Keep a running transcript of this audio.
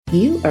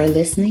You are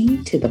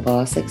listening to the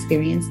Boss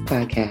Experience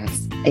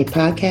Podcast, a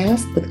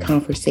podcast with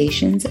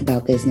conversations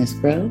about business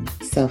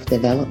growth,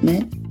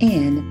 self-development,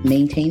 and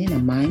maintaining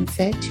a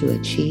mindset to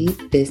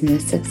achieve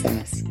business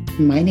success.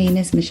 My name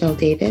is Michelle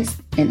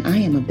Davis, and I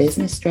am a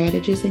business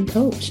strategist and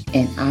coach,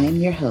 and I am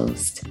your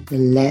host.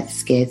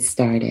 Let's get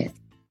started.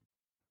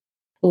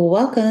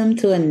 Welcome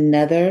to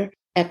another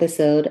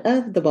episode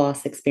of the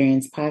Boss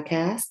Experience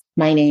Podcast.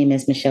 My name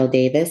is Michelle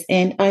Davis,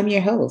 and I'm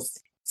your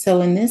host. So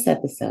in this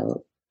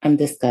episode, I'm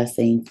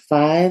discussing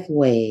 5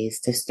 ways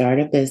to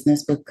start a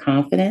business with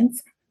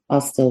confidence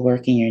while still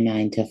working your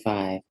 9 to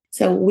 5.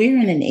 So we're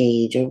in an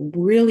age, a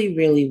really,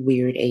 really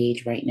weird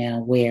age right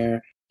now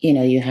where,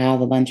 you have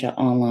a bunch of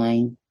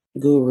online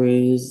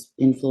gurus,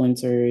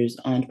 influencers,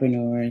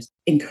 entrepreneurs,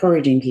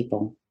 encouraging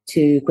people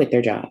to quit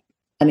their job.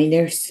 I mean,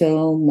 there's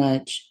so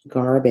much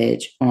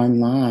garbage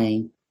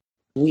online.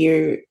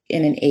 We're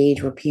in an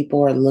age where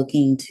people are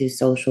looking to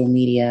social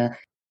media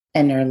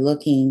and they're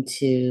looking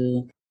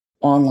to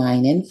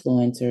online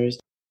influencers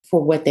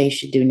for what they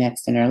should do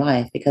next in their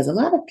life, because a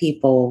lot of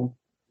people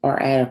are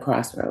at a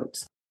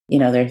crossroads.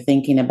 They're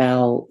thinking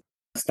about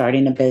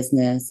starting a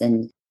business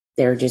and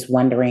they're just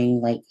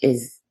wondering,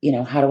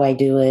 how do I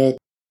do it?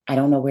 I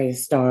don't know where to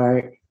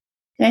start.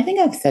 And I think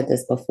I've said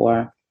this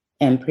before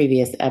in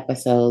previous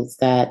episodes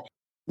that,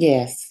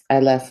 yes, I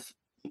left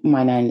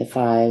my 9 to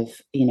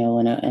 5, in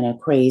a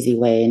crazy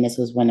way. And this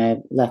was when I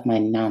left my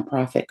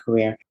nonprofit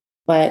career.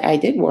 But I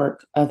did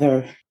work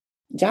other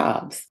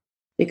jobs.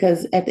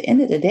 Because at the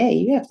end of the day,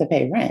 you have to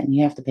pay rent,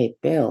 you have to pay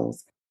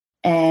bills.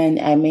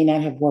 And I may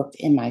not have worked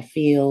in my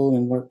field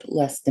and worked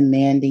less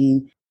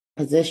demanding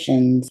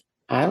positions.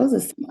 I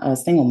was a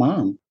single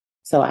mom,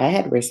 so I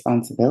had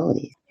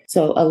responsibilities.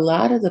 So a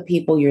lot of the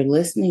people you're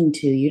listening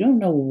to, you don't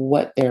know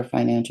what their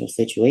financial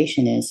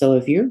situation is. So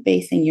if you're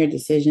basing your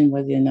decision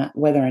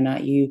whether or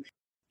not you,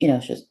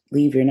 should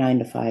leave your 9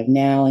 to 5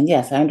 now, and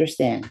yes, I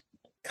understand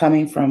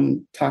coming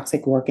from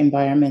toxic work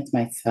environments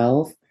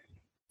myself,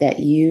 that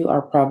you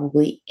are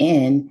probably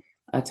in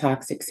a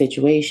toxic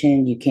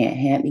situation. You can't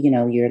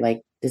handle, you're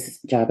like, this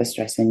job is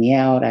stressing me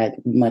out. I'd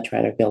much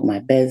rather build my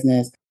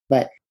business.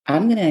 But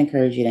I'm going to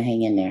encourage you to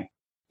hang in there.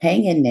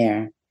 Hang in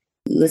there.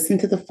 Listen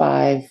to the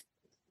 5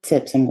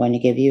 tips I'm going to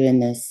give you in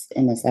this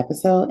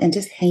episode, and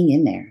just hang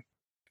in there.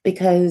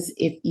 Because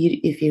if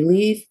you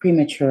leave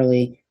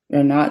prematurely,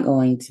 you're not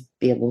going to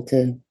be able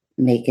to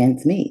make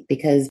ends meet,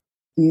 because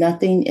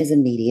nothing is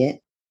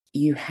immediate.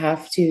 You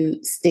have to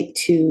stick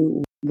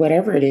to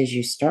whatever it is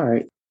you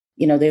start.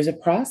 There's a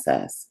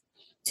process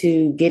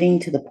to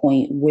getting to the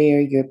point where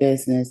your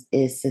business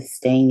is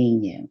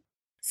sustaining you.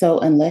 So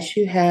unless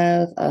you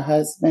have a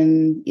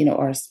husband,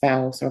 or a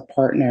spouse or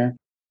partner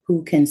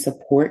who can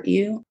support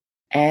you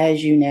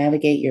as you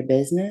navigate your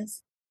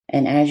business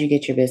and as you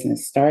get your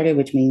business started,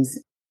 which means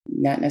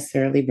not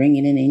necessarily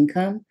bringing in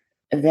income,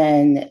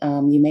 then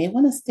you may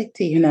want to stick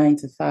to your 9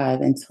 to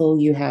 5 until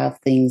you have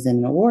things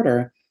in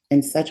order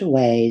in such a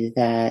way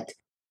that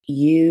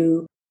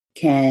you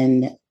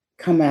can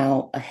come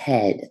out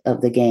ahead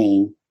of the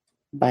game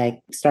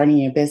by starting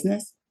your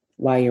business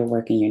while you're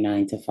working your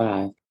 9 to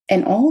 5.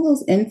 And all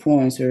those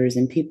influencers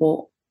and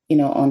people,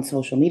 on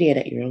social media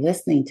that you're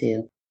listening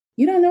to,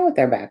 you don't know what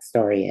their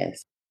backstory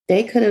is.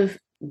 They could have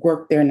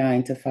worked their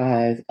 9 to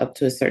 5 up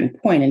to a certain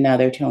point, and now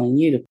they're telling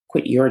you to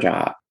quit your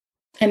job.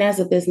 And as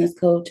a business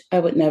coach, I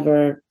would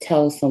never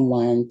tell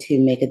someone to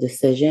make a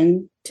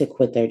decision to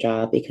quit their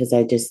job, because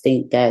I just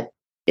think that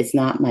it's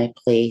not my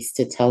place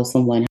to tell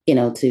someone,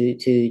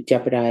 to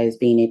jeopardize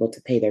being able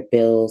to pay their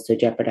bills, to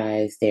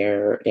jeopardize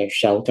their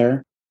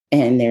shelter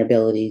and their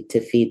ability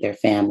to feed their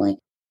family.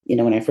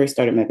 When I first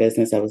started my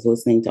business, I was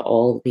listening to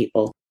all the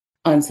people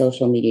on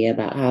social media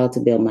about how to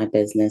build my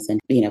business and,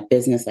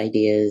 business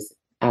ideas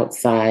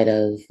outside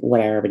of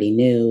what I already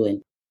knew.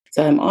 And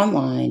so I'm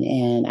online,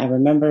 and I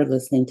remember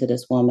listening to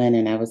this woman,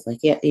 and I was like,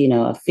 yeah,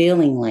 a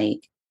feeling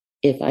like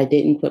if I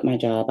didn't quit my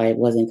job, I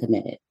wasn't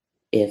committed.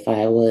 If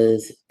I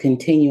was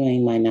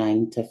continuing my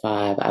 9 to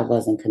 5, I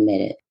wasn't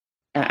committed.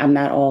 I'm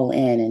not all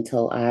in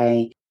until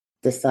I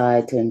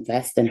decide to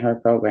invest in her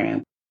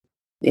program.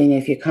 And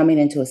if you're coming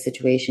into a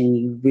situation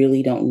you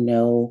really don't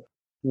know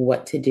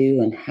what to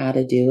do and how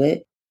to do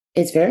it,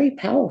 it's very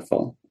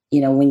powerful.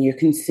 When you're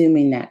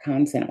consuming that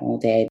content all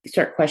day, you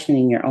start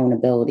questioning your own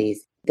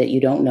abilities, that you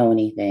don't know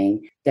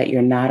anything, that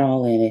you're not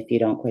all in if you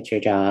don't quit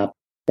your job,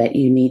 that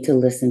you need to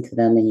listen to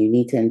them and you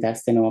need to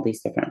invest in all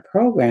these different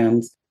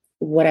programs.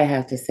 What I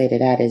have to say to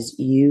that is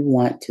you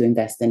want to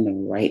invest in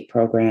the right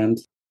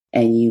programs,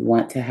 and you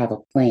want to have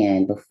a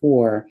plan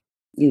before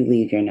you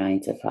leave your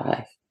 9 to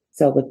 5.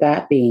 So with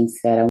that being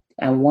said,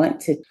 I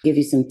want to give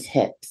you some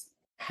tips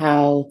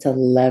how to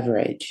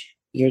leverage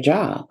your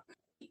job.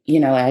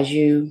 As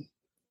you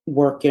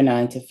work your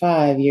 9 to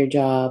 5, your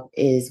job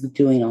is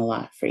doing a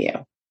lot for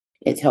you.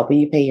 It's helping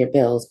you pay your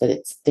bills,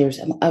 but there's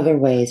some other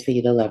ways for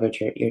you to leverage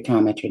your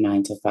time at your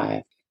 9 to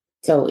 5.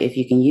 So if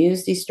you can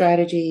use these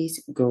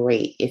strategies,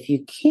 great. If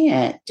you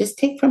can't, just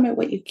take from it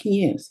what you can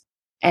use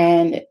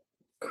and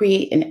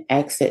create an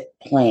exit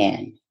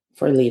plan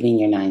for leaving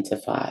your 9 to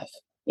 5.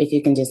 if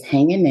you can just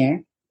hang in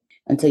there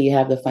until you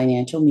have the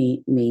financial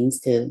means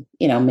to,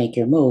 make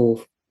your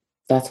move,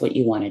 that's what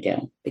you want to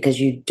do, because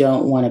you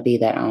don't want to be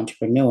that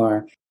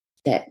entrepreneur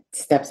that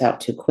steps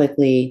out too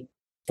quickly,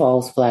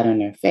 falls flat on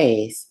their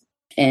face,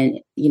 and,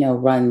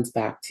 runs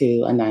back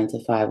to a 9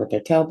 to 5 with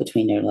their tail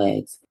between their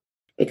legs.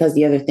 Because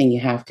the other thing you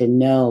have to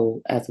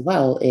know as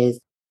well is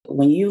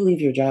when you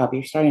leave your job,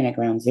 you're starting at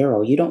ground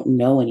zero. You don't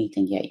know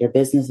anything yet. Your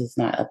business is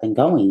not up and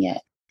going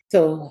yet.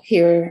 So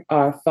here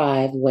are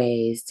 5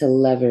 ways to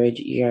leverage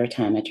your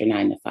time at your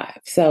 9 to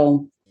 5.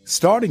 So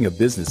starting a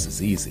business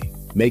is easy.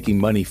 Making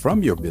money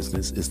from your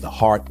business is the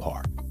hard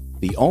part.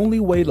 The only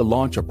way to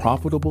launch a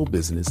profitable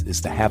business is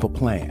to have a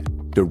plan,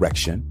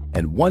 direction,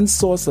 and one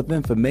source of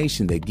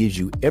information that gives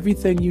you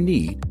everything you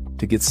need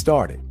to get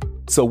started.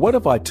 So what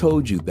if I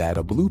told you that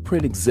a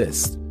blueprint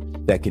exists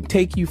that can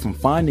take you from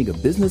finding a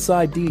business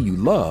idea you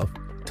love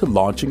to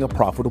launching a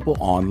profitable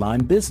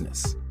online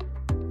business?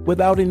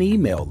 Without an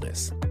email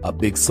list, a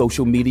big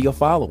social media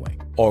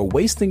following, or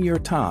wasting your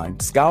time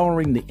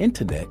scouring the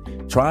internet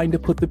trying to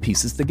put the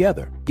pieces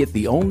together. Get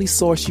the only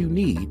source you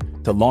need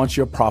to launch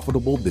your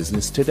profitable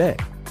business today.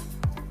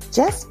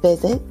 Just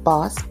visit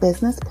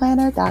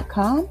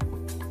bossbusinessplanner.com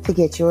to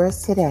get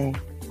yours today.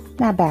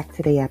 Now back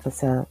to the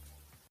episode.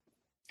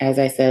 As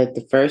I said,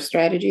 the first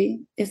strategy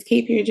is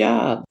keep your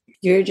job.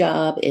 Your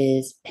job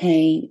is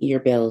paying your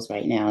bills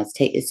right now.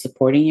 It's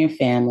supporting your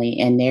family,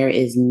 and there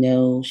is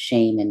no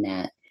shame in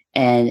that.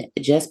 And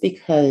just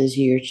because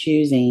you're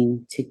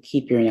choosing to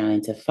keep your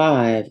 9 to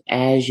 5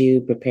 as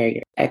you prepare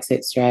your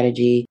exit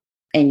strategy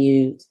and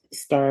you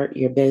start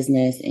your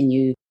business and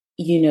you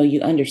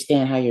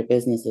understand how your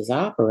business is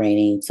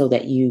operating so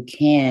that you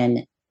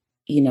can,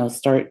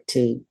 start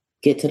to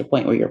get to the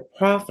point where you're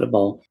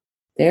profitable,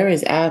 there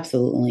is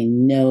absolutely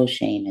no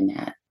shame in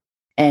that.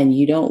 And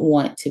you don't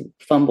want to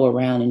fumble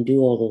around and do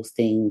all those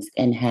things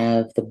and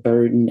have the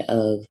burden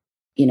of,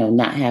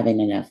 not having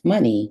enough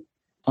money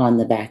on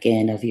the back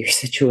end of your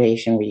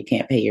situation where you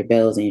can't pay your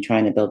bills and you're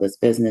trying to build this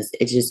business.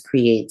 It just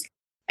creates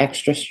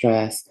extra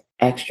stress,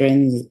 extra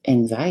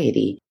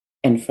anxiety,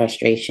 and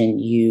frustration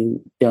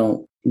you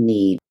don't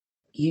need.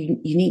 You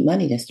need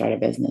money to start a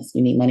business.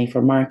 You need money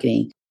for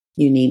marketing.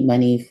 You need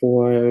money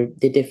for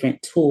the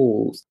different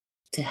tools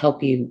to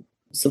help you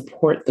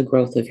support the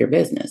growth of your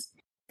business.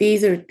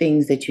 These are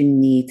things that you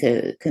need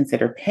to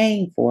consider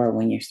paying for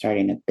when you're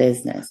starting a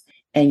business.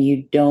 And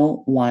you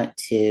don't want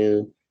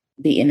to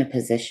be in a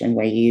position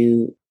where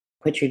you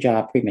quit your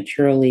job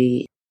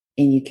prematurely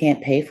and you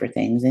can't pay for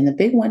things. And the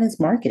big one is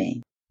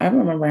marketing. I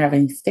remember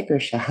having sticker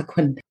shock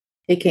when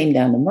it came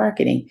down to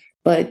marketing.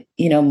 But,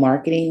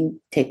 marketing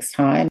takes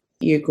time.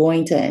 You're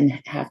going to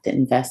have to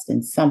invest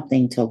in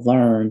something to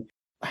learn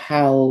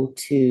how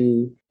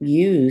to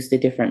use the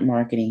different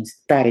marketing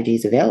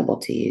strategies available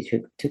to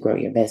you to grow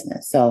your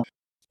business. So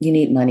you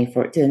need money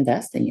to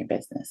invest in your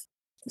business.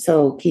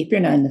 So keep your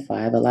 9 to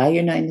 5, allow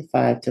your 9 to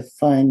 5 to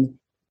fund,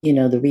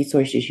 the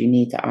resources you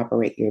need to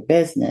operate your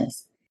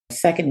business.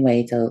 Second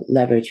way to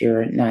leverage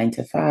your 9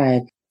 to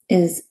 5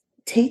 is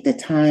take the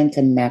time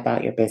to map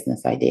out your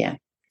business idea.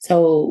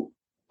 So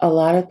a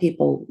lot of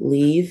people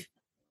leave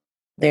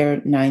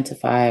their 9 to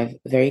 5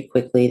 very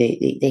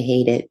quickly. They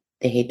hate it.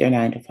 They hate their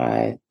 9 to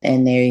 5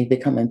 and they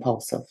become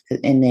impulsive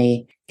and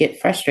they get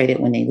frustrated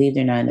when they leave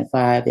their 9 to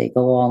 5. They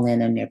go all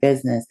in on their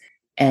business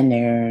and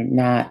they're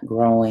not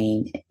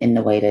growing in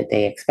the way that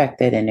they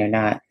expected. And they're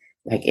not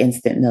like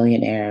instant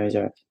millionaires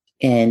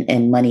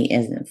and money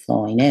isn't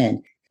flowing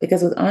in.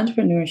 Because with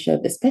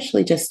entrepreneurship,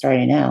 especially just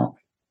starting out,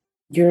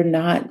 you're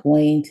not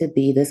going to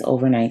be this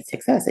overnight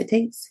success. It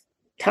takes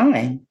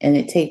time and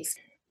it takes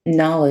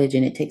knowledge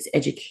and it takes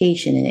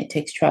education and it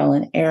takes trial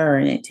and error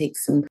and it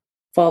takes some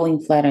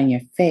falling flat on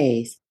your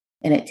face.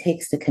 And it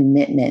takes the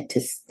commitment to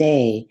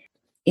stay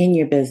in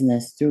your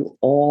business through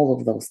all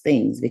of those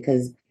things.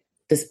 Because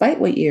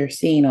despite what you're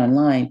seeing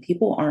online,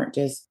 people aren't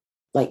just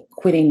like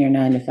quitting their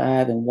 9 to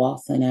 5 and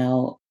waltzing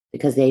out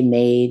because they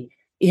made,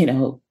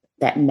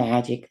 that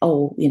magic.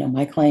 Oh,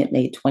 my client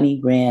made 20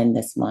 grand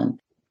this month.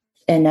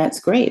 And that's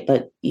great.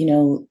 But,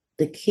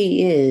 the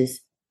key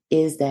is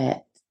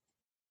that,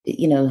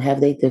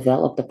 have they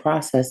developed the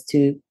process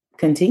to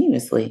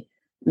continuously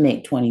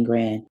make 20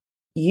 grand?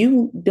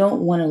 You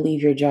don't want to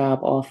leave your job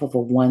off of a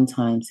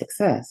one-time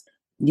success.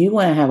 You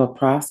want to have a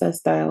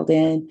process dialed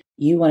in.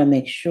 You want to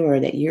make sure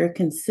that you're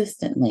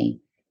consistently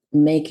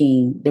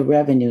making the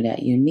revenue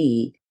that you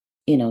need,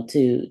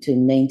 to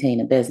maintain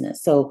a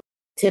business. So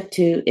tip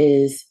 2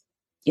 is,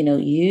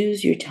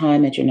 use your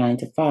time at your 9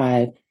 to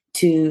 5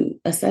 to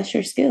assess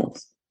your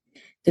skills,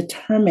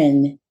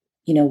 determine,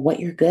 what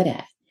you're good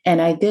at.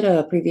 And I did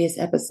a previous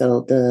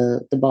episode,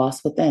 the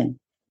boss within.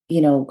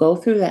 Go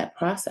through that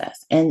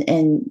process and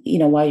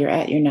while you're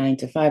at your 9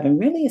 to 5 and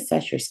really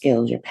assess your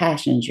skills, your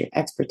passions, your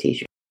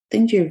expertise, your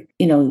things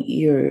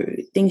your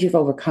things you've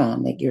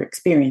overcome, like your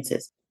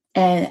experiences,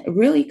 and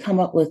really come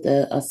up with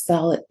a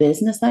solid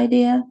business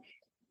idea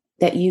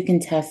that you can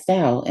test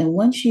out. And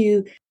once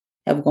you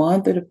have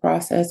gone through the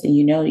process and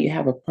you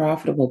have a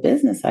profitable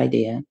business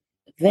idea,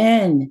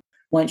 then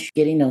once you're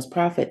getting those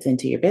profits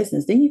into your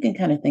business, then you can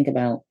kind of think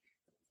about,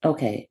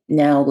 okay,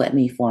 now let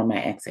me form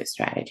my exit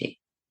strategy.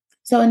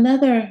 So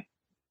another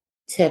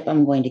tip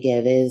I'm going to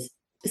give is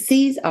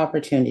seize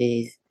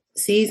opportunities.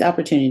 Seize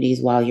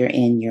opportunities while you're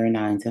in your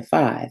 9 to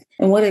 5.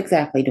 And what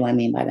exactly do I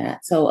mean by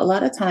that? So a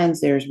lot of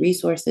times there's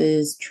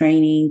resources,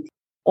 training,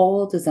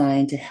 all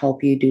designed to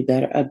help you do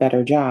a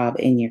better job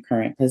in your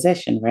current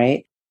position,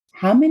 right?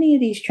 How many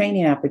of these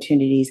training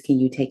opportunities can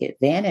you take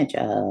advantage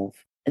of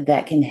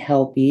that can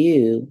help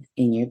you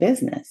in your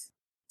business?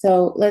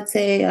 So let's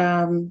say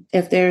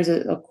if there's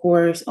a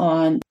course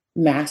on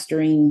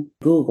mastering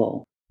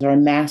Google or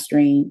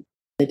mastering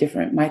the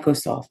different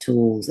Microsoft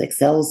tools,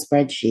 Excel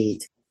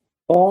spreadsheets,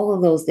 all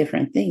of those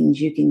different things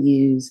you can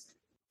use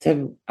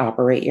to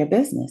operate your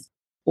business.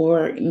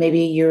 Or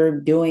maybe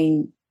you're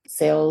doing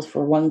sales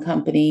for one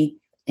company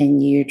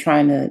and you're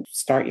trying to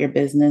start your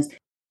business.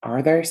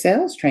 Are there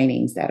sales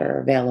trainings that are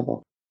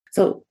available?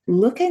 So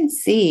look and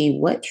see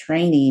what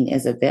training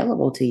is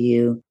available to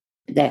you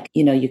that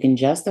you can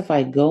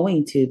justify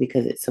going to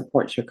because it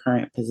supports your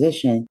current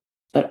position,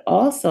 but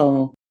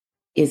also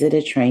is it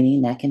a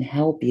training that can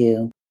help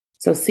you?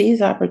 So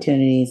seize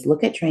opportunities,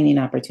 look at training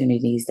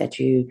opportunities that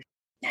you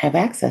have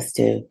access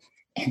to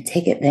and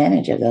take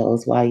advantage of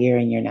those while you're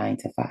in your 9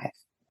 to 5.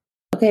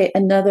 Okay,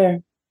 another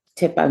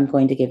tip I'm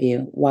going to give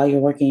you while you're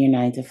working your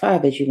 9 to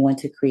 5 is you want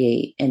to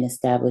create and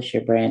establish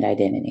your brand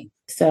identity.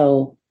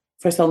 So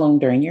for so long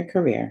during your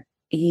career,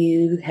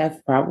 you have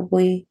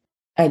probably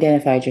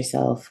identified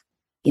yourself,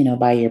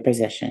 by your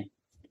position.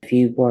 If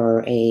you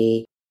were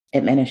a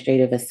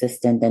administrative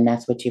assistant, then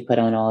that's what you put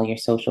on all your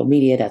social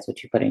media. That's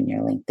what you put in your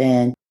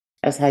LinkedIn.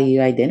 That's how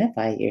you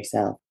identify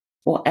yourself.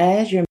 Well,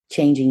 as you're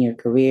changing your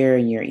career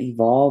and you're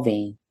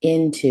evolving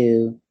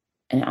into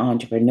an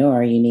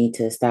entrepreneur, you need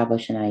to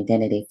establish an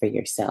identity for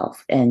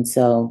yourself. And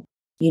so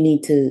you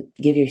need to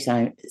give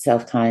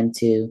yourself time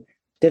to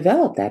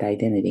develop that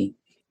identity.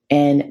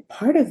 And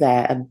part of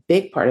that, a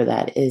big part of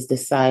that is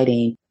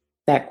deciding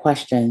that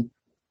question,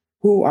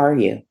 who are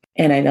you?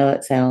 And I know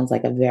it sounds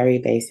like a very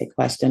basic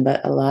question,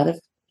 but a lot of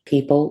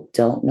people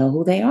don't know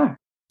who they are.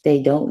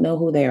 They don't know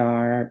who they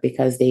are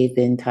because they've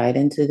been tied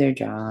into their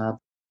job.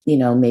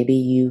 Maybe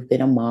you've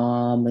been a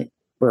mom,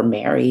 were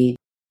married,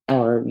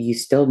 or you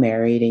still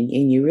married,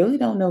 and you really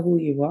don't know who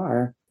you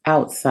are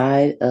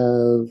outside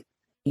of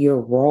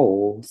your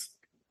roles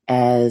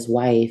as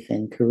wife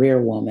and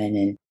career woman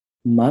and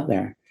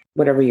mother,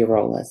 whatever your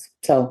role is.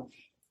 So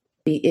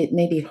it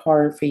may be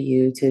hard for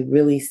you to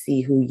really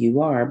see who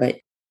you are, but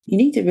you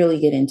need to really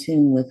get in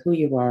tune with who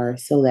you are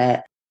so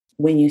that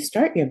when you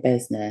start your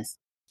business,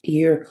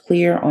 you're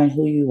clear on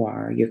who you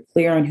are, you're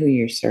clear on who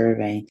you're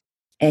serving,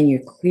 and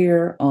you're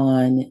clear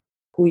on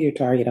who your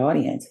target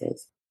audience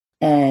is.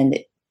 And,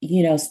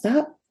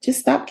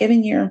 stop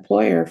giving your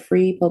employer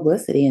free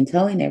publicity and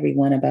telling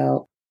everyone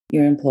about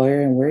your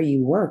employer and where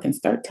you work and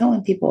start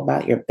telling people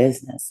about your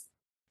business.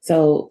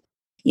 So,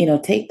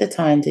 take the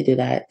time to do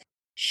that.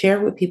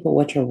 Share with people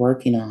what you're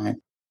working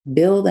on,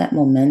 build that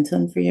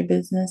momentum for your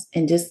business,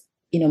 and just,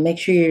 make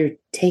sure you're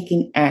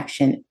taking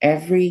action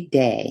every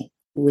day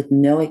with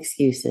no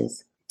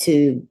excuses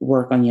to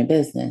work on your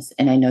business.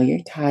 And I know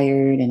you're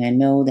tired and I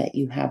know that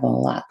you have a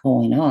lot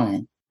going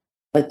on,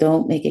 but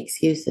don't make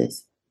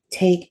excuses.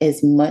 Take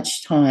as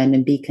much time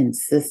and be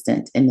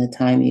consistent in the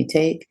time you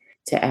take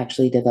to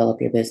actually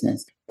develop your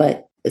business.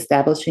 But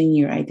establishing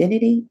your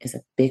identity is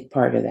a big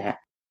part of that.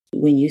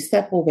 When you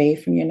step away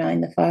from your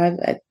 9 to 5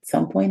 at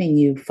some point and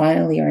you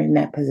finally are in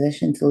that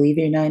position to leave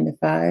your 9 to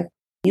 5,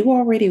 you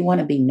already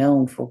want to be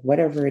known for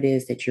whatever it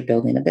is that you're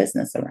building a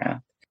business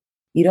around.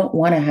 You don't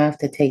want to have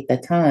to take the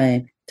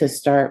time to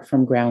start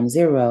from ground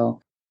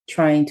zero,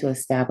 trying to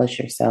establish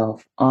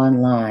yourself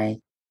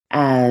online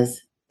as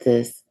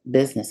this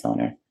business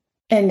owner.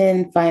 And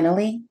then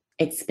finally,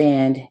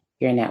 expand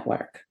your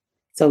network.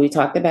 So we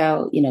talked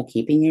about,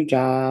 keeping your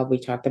job. We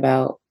talked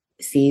about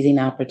seizing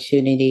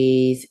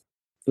opportunities.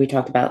 We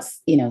talked about,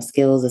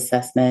 skills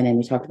assessment, and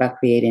we talked about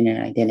creating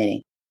an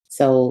identity.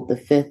 So the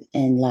fifth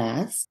and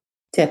last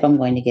tip I'm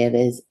going to give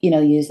is,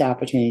 use the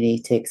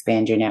opportunity to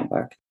expand your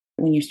network.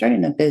 When you're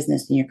starting a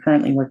business and you're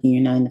currently working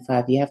your 9 to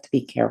 5, you have to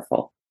be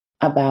careful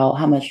about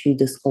how much you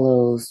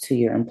disclose to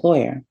your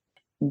employer.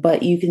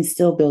 But you can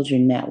still build your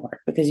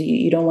network because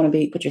you don't want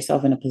to put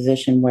yourself in a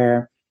position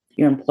where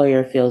your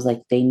employer feels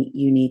like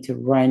you need to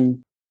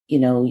run,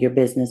 your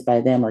business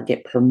by them or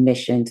get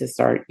permission to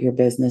start your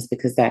business,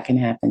 because that can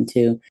happen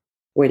too,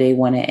 where they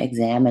want to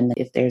examine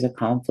if there's a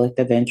conflict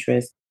of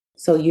interest.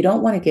 So you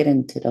don't want to get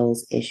into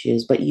those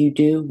issues, but you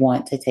do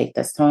want to take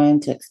this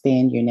time to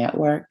expand your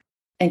network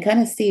and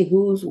kind of see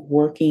who's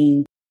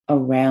working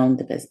around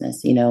the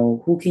business.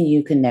 Who can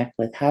you connect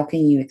with? How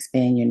can you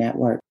expand your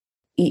network?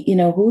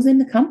 Who's in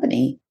the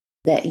company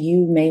that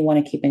you may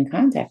want to keep in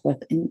contact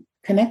with, and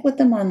connect with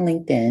them on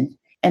LinkedIn.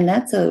 And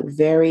that's a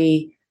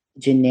very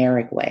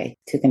generic way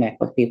to connect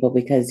with people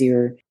because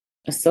you're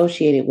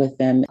associated with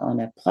them on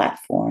a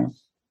platform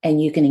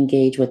and you can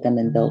engage with them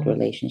and build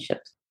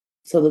relationships.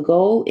 So the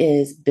goal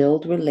is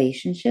build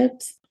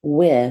relationships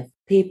with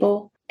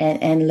people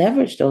and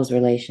leverage those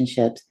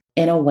relationships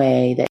in a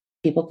way that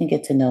people can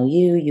get to know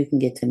you, you can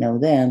get to know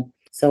them.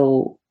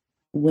 So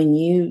when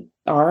you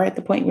are at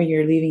the point where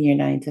you're leaving your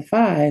 9 to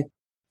 5,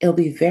 it'll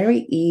be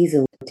very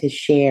easy to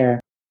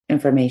share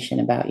information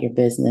about your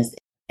business,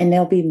 and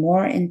they'll be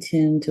more in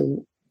tune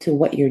to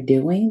what you're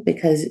doing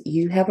because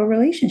you have a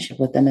relationship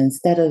with them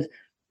instead of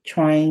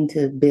trying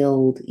to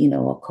build,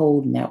 a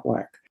cold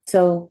network.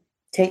 So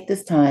take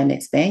this time,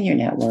 expand your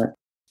network,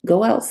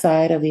 go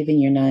outside of even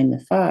your 9 to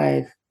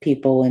 5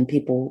 people and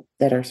people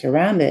that are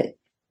surrounded,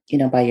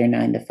 by your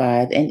 9 to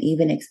 5, and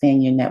even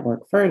expand your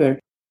network further.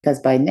 Because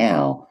by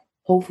now,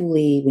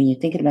 hopefully, when you're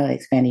thinking about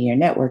expanding your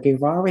network,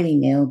 you've already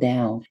nailed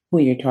down who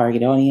your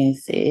target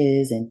audience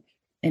is and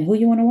who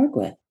you want to work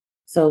with.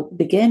 So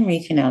begin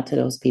reaching out to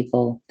those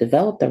people,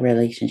 develop the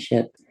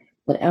relationship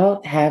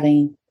without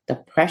having the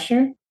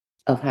pressure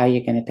of how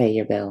you're going to pay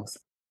your bills.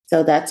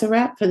 So that's a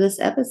wrap for this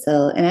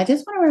episode. And I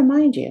just want to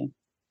remind you,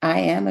 I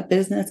am a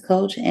business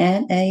coach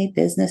and a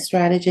business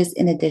strategist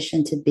in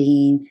addition to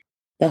being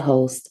the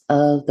host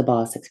of the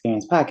Boss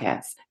Experience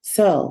podcast.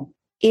 So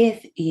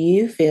if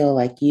you feel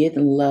like you'd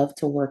love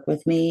to work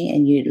with me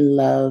and you'd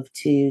love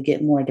to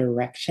get more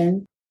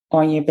direction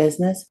on your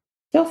business,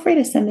 feel free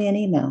to send me an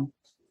email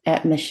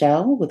at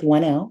Michelle with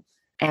 1L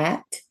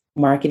at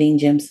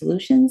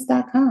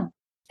marketinggymsolutions.com.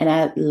 And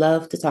I'd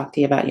love to talk to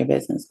you about your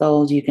business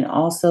goals. You can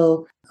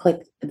also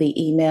click the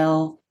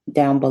email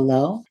down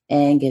below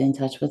and get in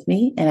touch with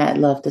me. And I'd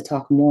love to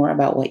talk more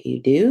about what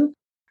you do.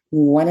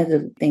 One of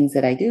the things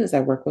that I do is I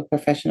work with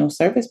professional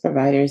service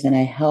providers and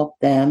I help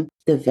them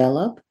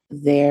develop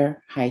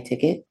their high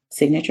ticket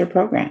signature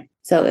program.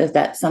 So if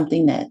that's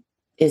something that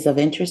is of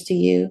interest to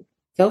you,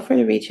 feel free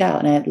to reach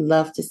out. And I'd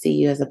love to see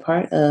you as a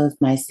part of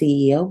my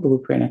CEO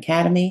Blueprint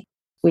Academy,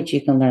 which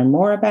you can learn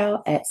more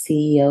about at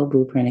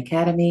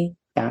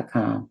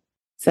ceoblueprintacademy.com.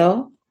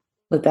 So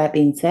with that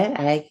being said,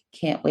 I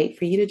can't wait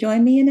for you to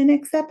join me in the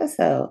next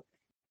episode.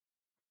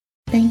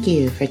 Thank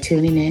you for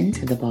tuning in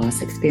to the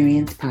Boss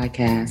Experience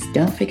podcast.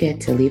 Don't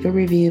forget to leave a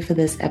review for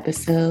this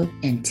episode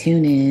and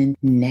tune in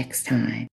next time.